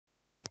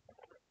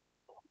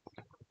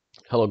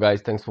Hello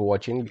guys, thanks for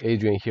watching.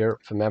 Adrian here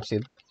from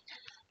AppSeed.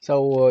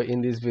 So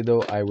in this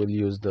video I will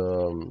use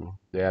the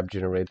app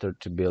generator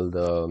to build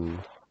a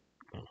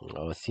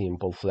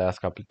simple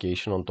Flask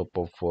application on top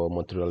of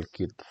material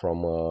kit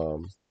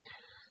from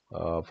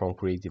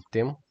creative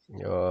team.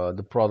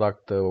 The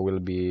product will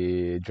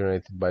be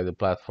generated by the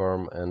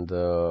platform, and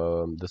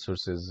the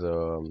sources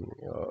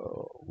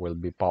will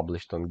be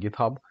published on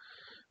GitHub.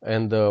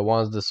 And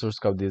once the source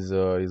code is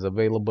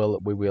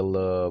available, we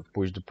will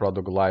push the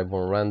product live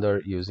on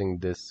render using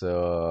this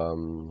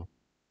open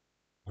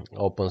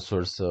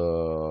source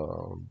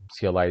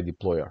CLI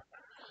deployer.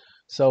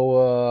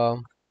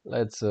 So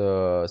let's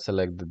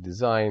select the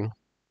design.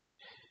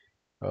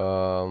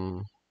 In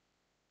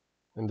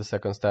the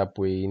second step,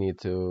 we need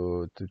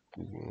to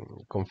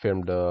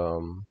confirm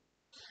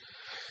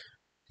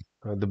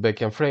the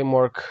backend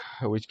framework,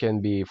 which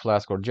can be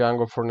Flask or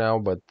Django for now,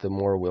 but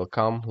more will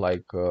come,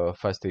 like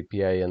Fast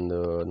API and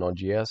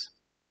Node.js.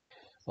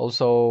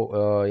 Also,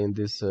 in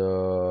this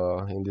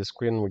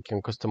screen, we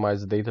can customize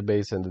the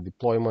database and the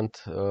deployment.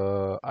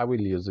 I will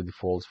use the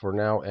defaults for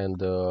now and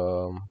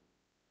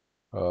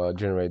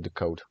generate the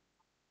code.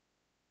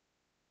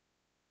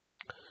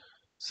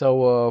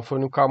 So for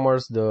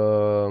newcomers,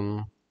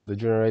 the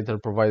generator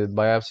provided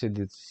by AppSeed,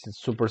 it's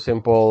super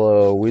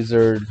simple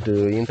wizard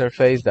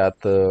interface that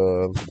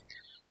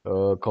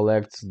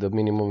collects the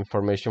minimum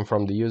information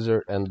from the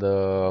user, and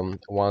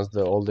once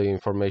all the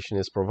information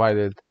is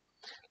provided,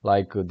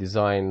 like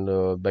design,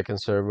 backend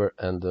server,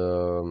 and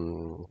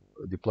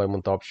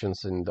deployment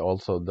options, and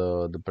also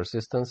the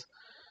persistence,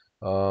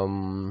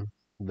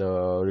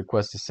 the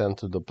request is sent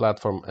to the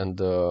platform,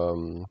 and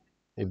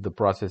if the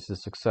process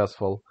is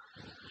successful,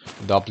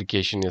 the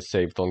application is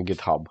saved on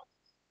GitHub.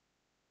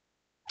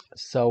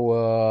 So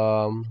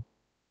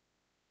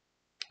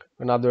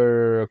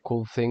another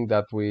cool thing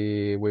that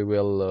we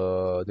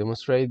will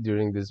demonstrate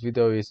during this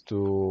video is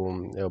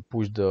to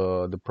push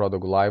the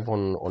product live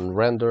on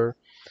render.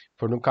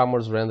 For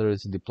newcomers, render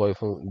is a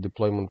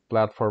deployment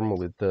platform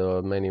with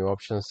many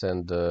options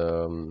and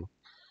a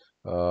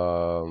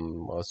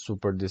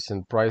super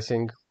decent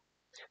pricing.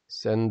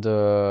 And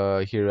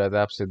here at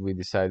AppSeed, we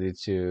decided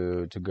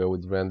to go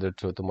with render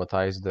to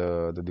automatize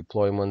the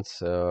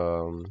deployments.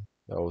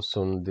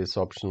 Soon this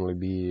option will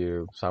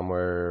be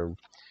somewhere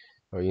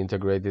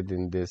integrated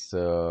in this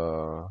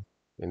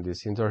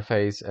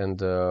interface, and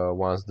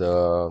once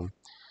the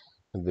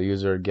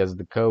user gets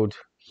the code,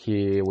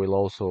 he will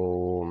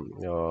also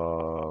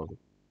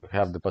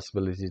have the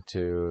possibility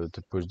to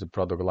push the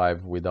product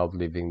live without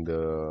leaving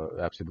the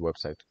AppSeed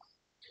website.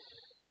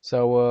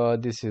 So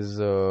this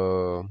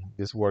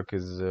work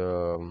is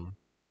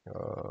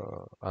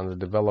under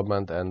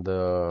development, and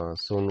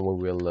soon we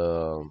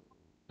will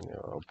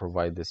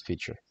provide this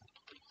feature.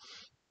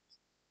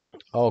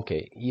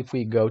 Okay, if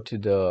we go to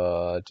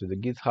the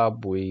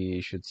GitHub,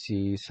 we should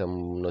see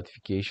some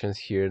notifications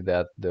here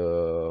that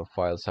the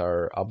files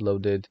are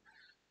uploaded.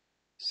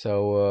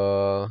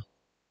 So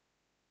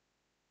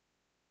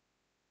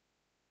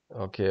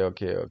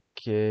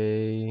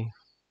okay.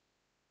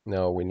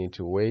 Now we need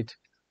to wait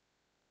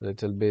a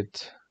little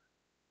bit.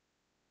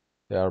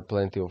 There are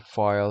plenty of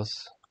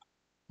files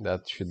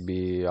that should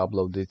be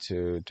uploaded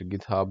to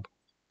GitHub,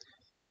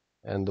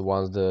 and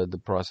once the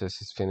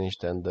process is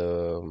finished and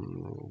the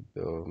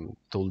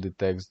tool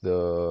detects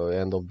the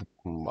end of the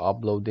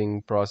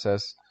uploading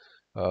process,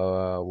 we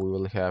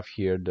will have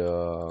here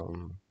the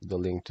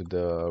link to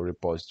the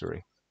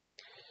repository.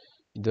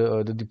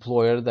 The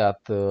deployer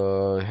that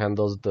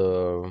handles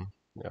the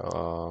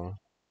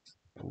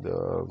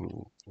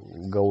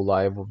go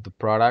live of the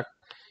product,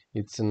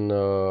 it's an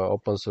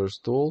open source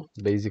tool.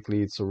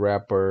 Basically, it's a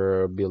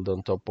wrapper built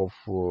on top of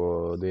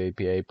the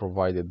API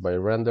provided by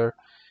Render,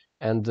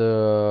 and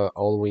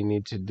all we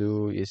need to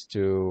do is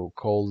to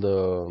call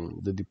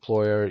the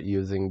deployer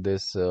using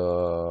this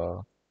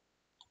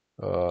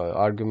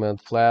argument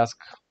Flask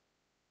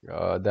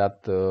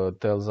that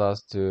tells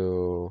us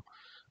to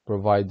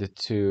provide the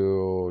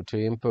two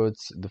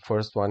inputs. The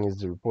first one is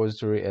the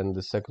repository, and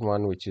the second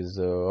one, which is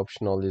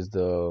optional, is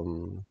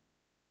the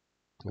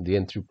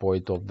entry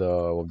point of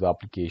the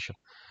application.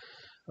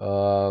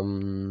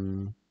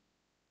 In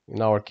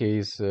our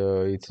case,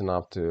 it's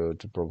enough to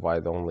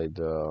provide only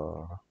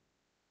the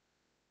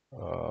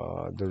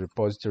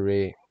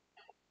repository.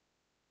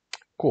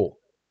 Cool.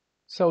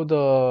 So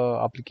the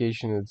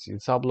application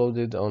it's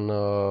uploaded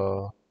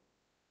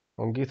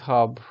on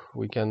GitHub.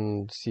 We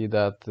can see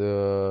that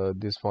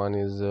this one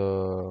is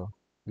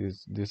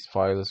this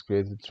file is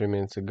created 3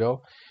 minutes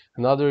ago.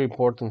 Another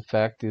important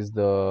fact is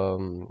the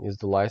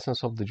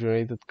license of the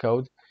generated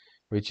code,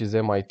 which is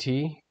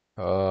MIT,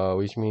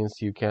 which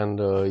means you can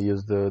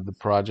use the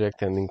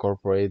project and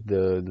incorporate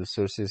the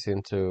sources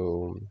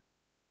into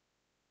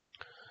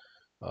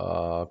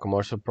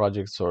commercial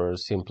projects, or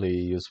simply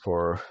use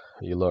for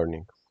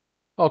e-learning.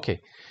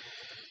 Okay,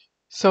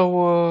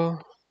 so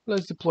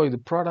let's deploy the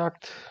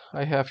product.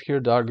 I have here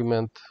the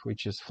argument,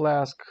 which is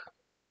Flask.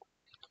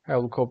 I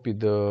will copy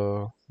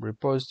the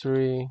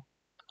repository.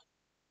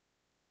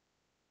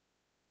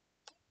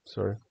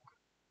 Sorry.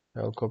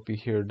 I'll copy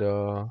here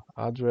the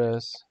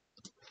address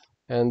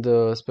and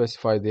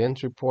specify the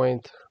entry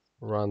point,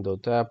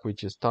 run.app,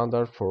 which is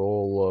standard for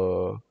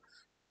all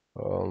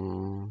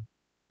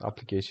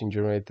application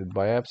generated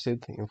by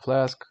AppSeed in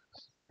Flask,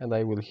 and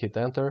I will hit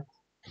enter.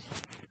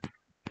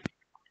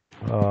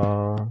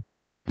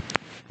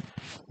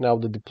 Now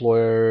the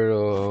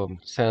deployer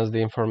sends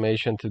the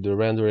information to the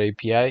render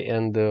API,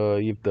 and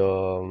if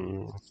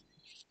the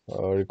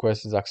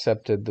request is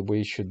accepted,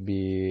 we should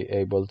be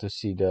able to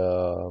see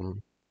the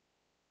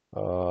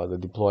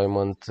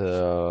deployment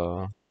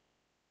on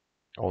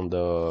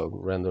the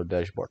render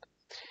dashboard.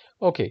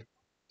 Okay,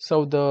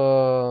 so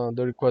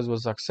the request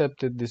was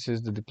accepted. This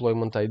is the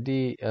deployment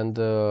ID, and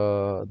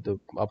the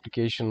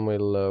application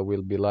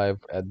will be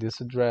live at this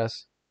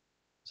address.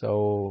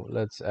 So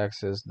let's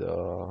access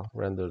the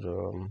render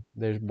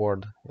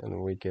dashboard,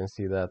 and we can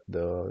see that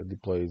the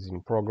deploy is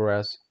in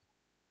progress.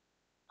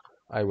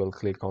 I will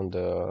click on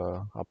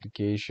the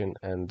application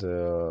and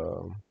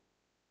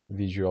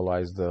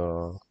visualize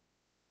the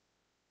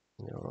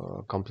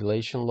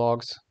compilation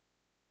logs.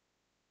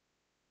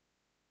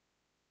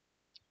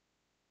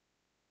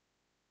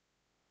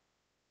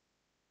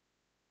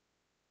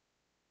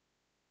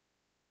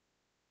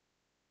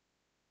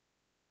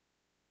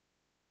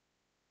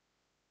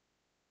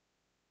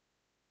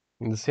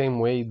 In the same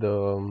way, this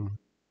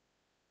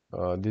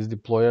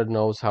deployer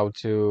knows how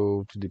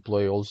to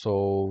deploy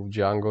also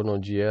Django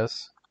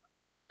Node.js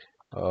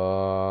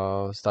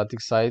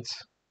static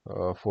sites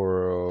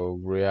for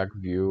React,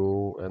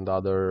 Vue, and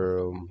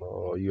other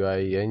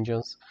UI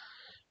engines.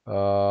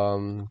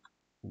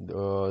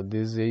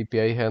 These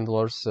API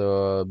handlers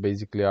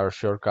basically are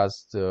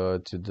shortcuts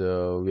to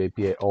the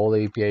API, all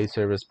API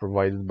service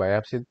provided by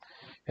AppSeed,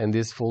 and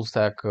this full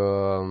stack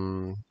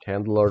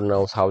handler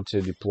knows how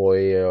to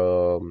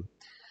deploy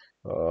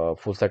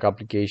full stack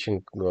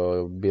application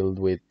built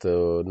with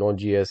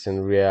Node.js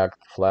in React,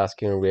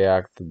 Flask in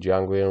React,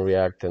 Django in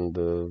React, and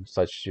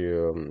such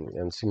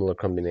and similar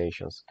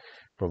combinations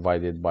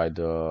provided by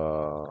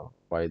the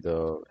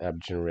app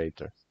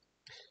generator.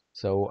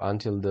 So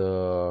until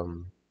the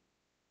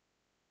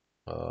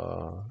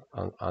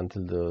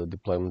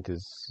deployment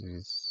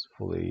is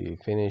fully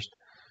finished,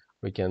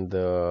 we can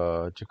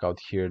check out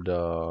here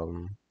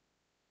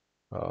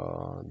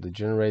the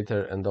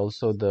generator, and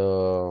also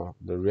the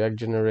React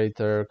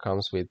generator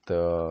comes with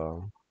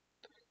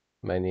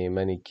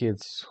many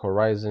kits.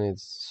 Horizon,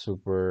 it's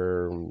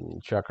super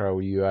Chakra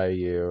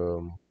UI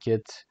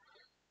kit.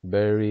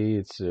 Berry,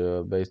 it's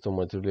based on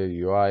Material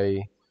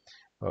UI.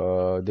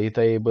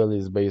 Dataable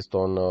is based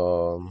on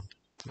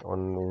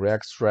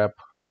React Strap,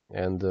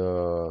 and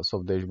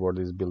Soft Dashboard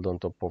is built on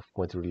top of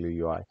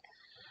Material UI.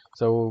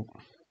 So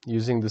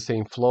using the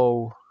same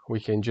flow, we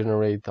can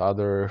generate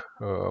other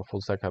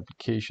full stack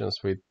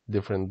applications with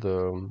different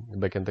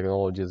backend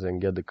technologies and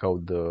get the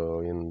code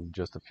in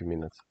just a few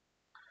minutes.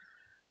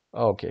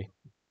 Okay,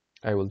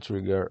 I will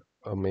trigger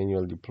a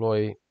manual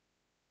deploy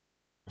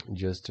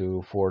just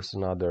to force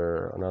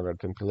another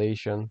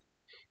compilation.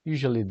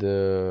 Usually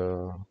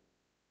the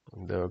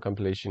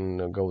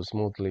compilation goes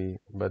smoothly,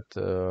 but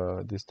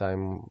this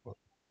time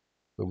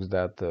looks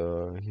that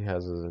he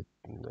has a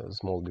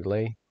small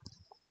delay.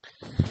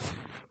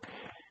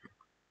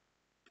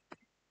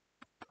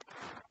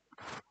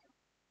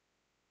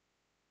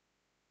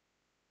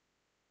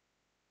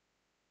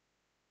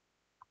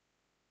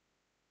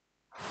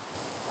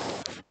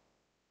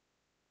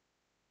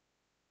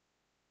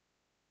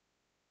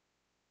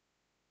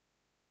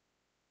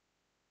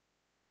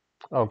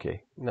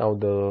 Okay, now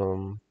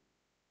the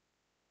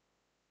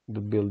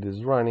build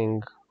is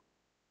running.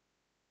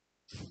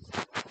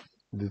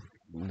 This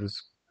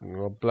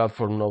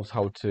platform knows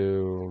how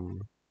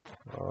to,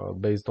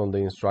 based on the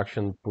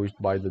instruction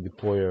pushed by the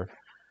deployer,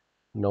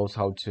 knows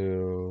how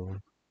to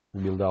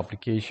build the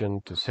application,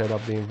 to set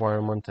up the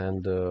environment,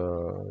 and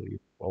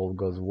if all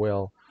goes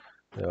well,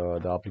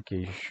 the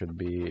application should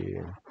be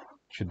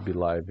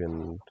live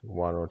in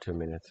 1 or 2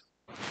 minutes.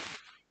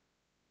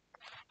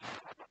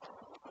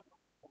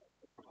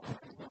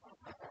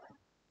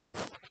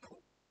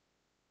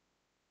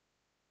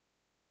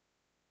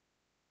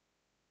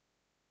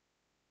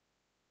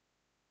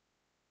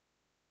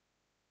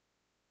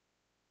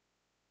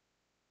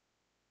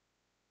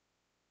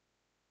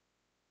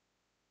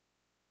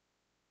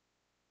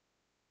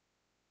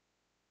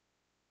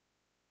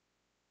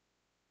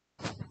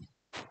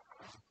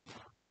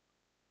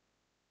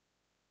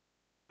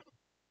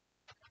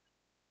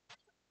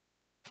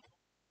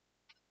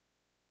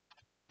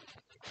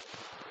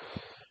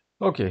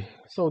 Okay,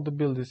 so the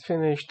build is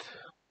finished.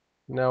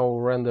 Now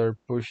render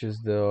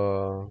pushes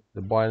the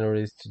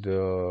binaries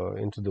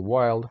into the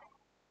wild,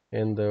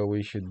 and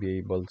we should be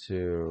able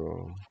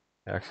to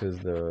access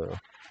the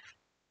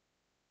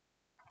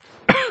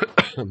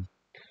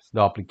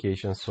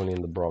application soon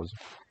in the browser.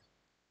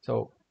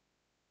 So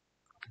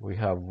we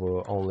have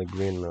only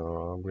green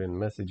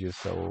messages,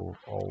 so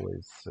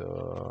always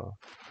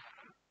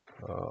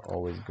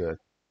good.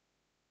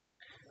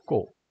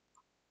 Cool.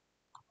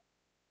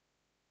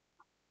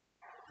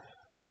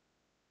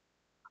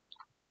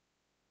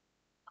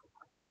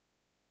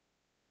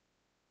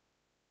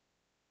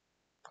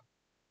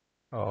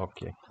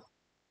 Okay,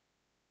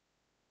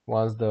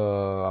 once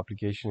the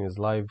application is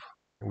live,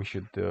 we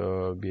should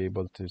be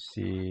able to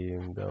see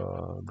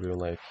the green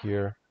light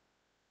here,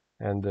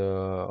 and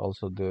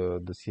also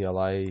the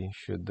CLI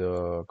should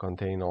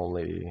contain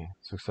only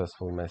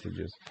successful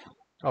messages.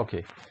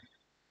 Okay,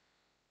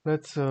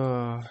 let's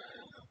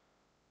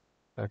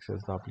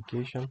access the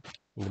application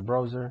in the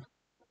browser.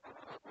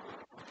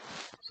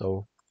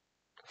 So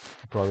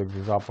the product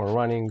is up and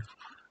running.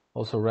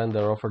 Also,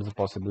 render offers the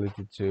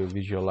possibility to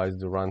visualize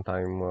the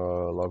runtime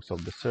logs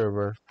of the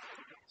server.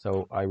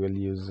 So I will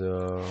use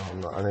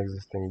an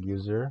existing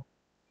user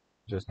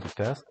just to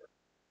test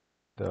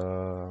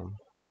the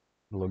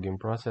login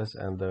process,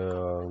 and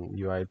the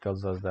UI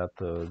tells us that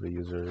the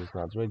user is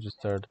not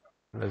registered.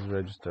 Let's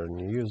register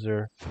new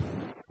user.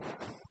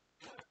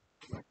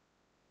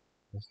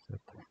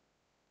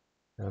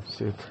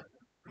 AppSeed.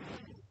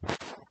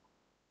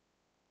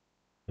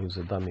 Use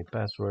a dummy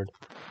password.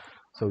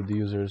 So the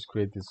user is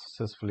created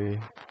successfully.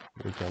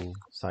 We can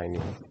sign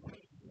in.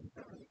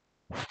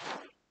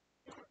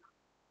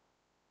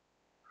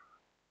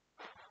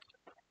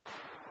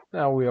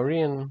 Now we are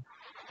in.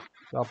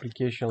 The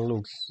application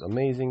looks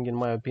amazing in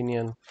my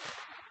opinion,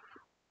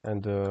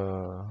 and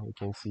we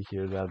can see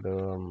here that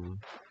the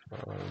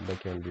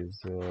backend is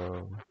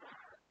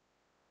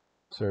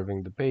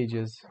serving the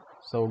pages.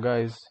 So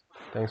guys,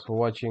 thanks for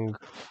watching.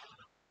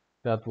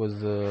 That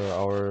was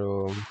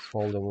our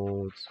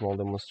small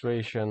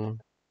demonstration.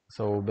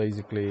 So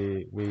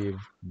basically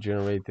we've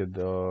generated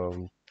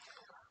a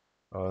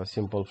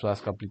simple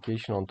Flask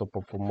application on top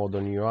of a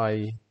modern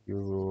UI.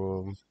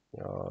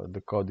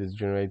 The code is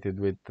generated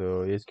with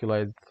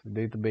SQLite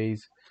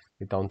database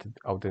with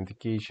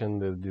authentication.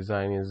 The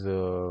design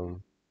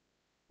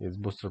is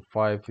Bootstrap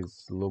 5. It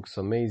looks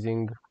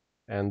amazing,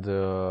 and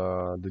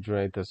the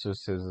generator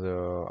uses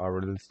our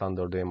release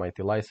standard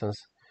MIT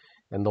license,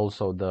 and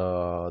also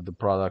the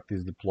product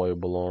is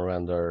deployable on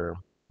render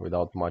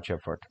without much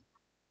effort.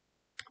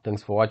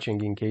 Thanks for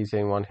watching. In case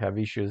anyone have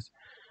issues,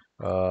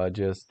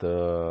 just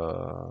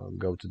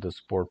go to the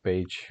support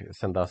page,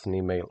 send us an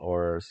email,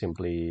 or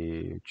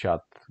simply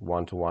chat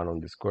one-to-one on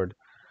Discord.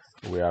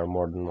 We are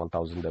more than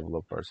 1000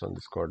 developers on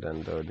Discord,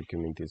 and the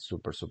community is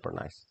super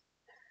nice.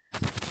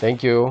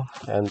 Thank you,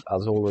 and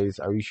as always,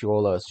 I wish you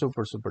all a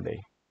super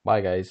day. Bye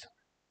guys.